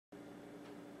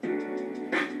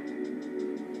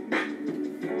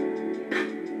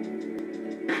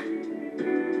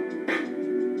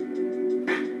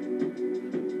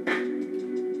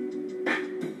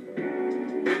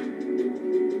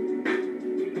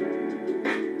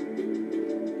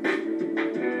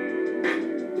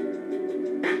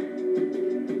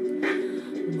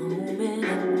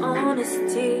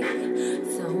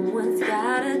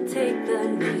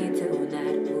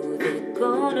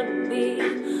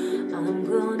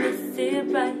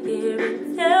right here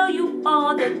and tell you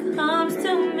all that comes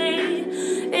to me.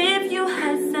 If you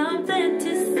had something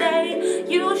to say,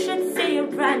 you should say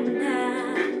it right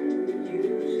now.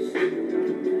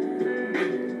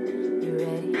 You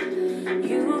ready?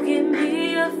 You give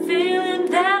me a feeling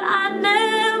that I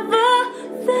never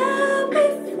felt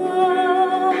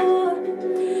before,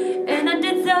 and I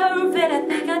deserve it. I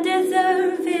think I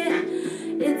deserve it.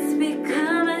 It's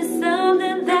becoming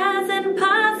something that's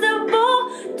impossible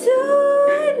to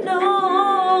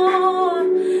ignore,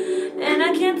 and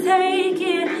I can't take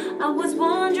it. I was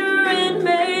wondering,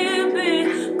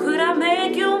 maybe could I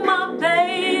make you my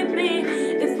baby?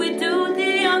 If we do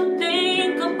the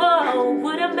unthinkable,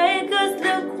 would it make us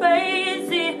look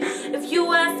crazy? If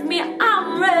you ask me,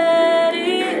 I'm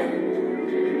ready.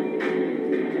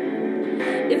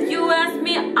 If you ask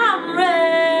me, I'm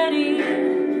ready.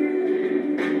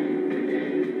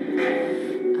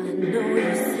 I know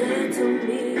you said to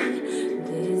me,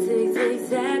 this is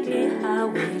exactly how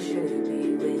it should be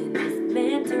when it's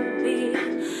meant to be.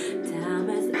 Time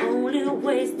is only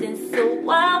wasting, so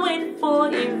I wait for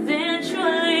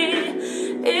eventually.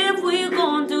 If we're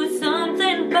gonna do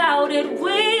something about it,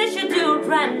 we should do it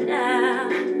right now.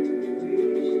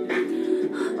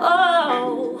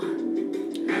 Oh,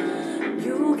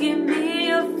 you give me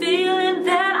a feeling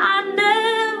that I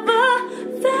never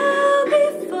felt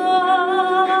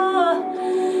before,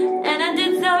 and I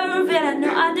deserve it. I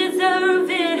know I deserve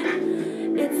it.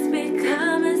 It's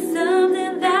becoming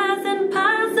something that's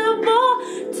impossible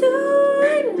to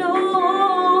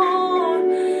ignore,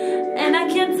 and I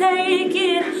can't take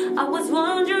it. I was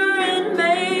wondering,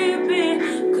 maybe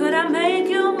could I make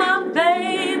you my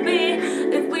baby?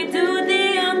 If we do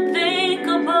the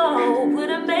unthinkable, would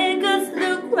it make us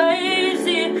look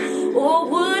crazy? Or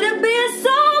would it be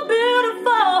so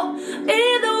beautiful?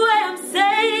 Either way I'm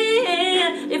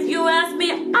saying, if you ask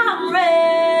me, I'm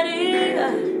ready.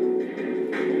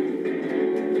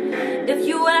 If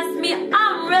you ask me,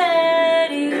 I'm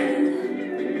ready.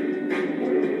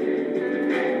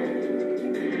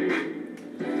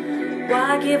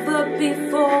 Why give up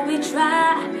before we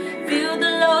try? Feel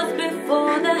the lows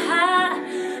before the high.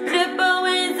 Flip our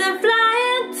wings and fly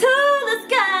into the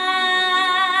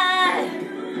sky.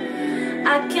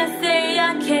 I can't say I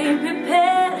came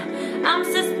prepared. I'm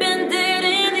suspended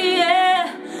in the air.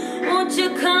 Won't you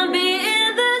come be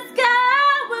in the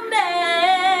sky with me?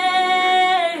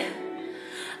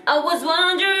 I was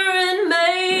wondering,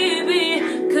 maybe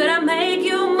could I make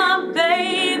you my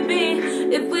baby?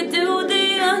 If we do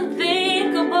the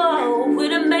unthinkable,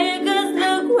 would it make us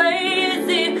look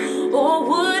crazy? Or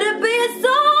would it be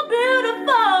so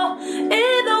beautiful?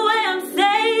 Either way I'm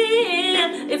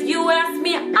saying, if you ask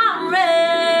me, I'm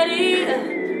ready.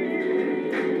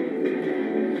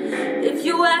 If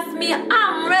you ask me,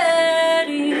 I'm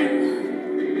ready.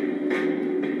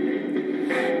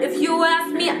 If you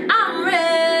ask me, I'm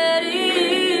ready.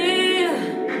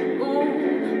 Ooh.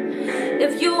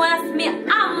 If you ask me,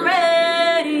 I'm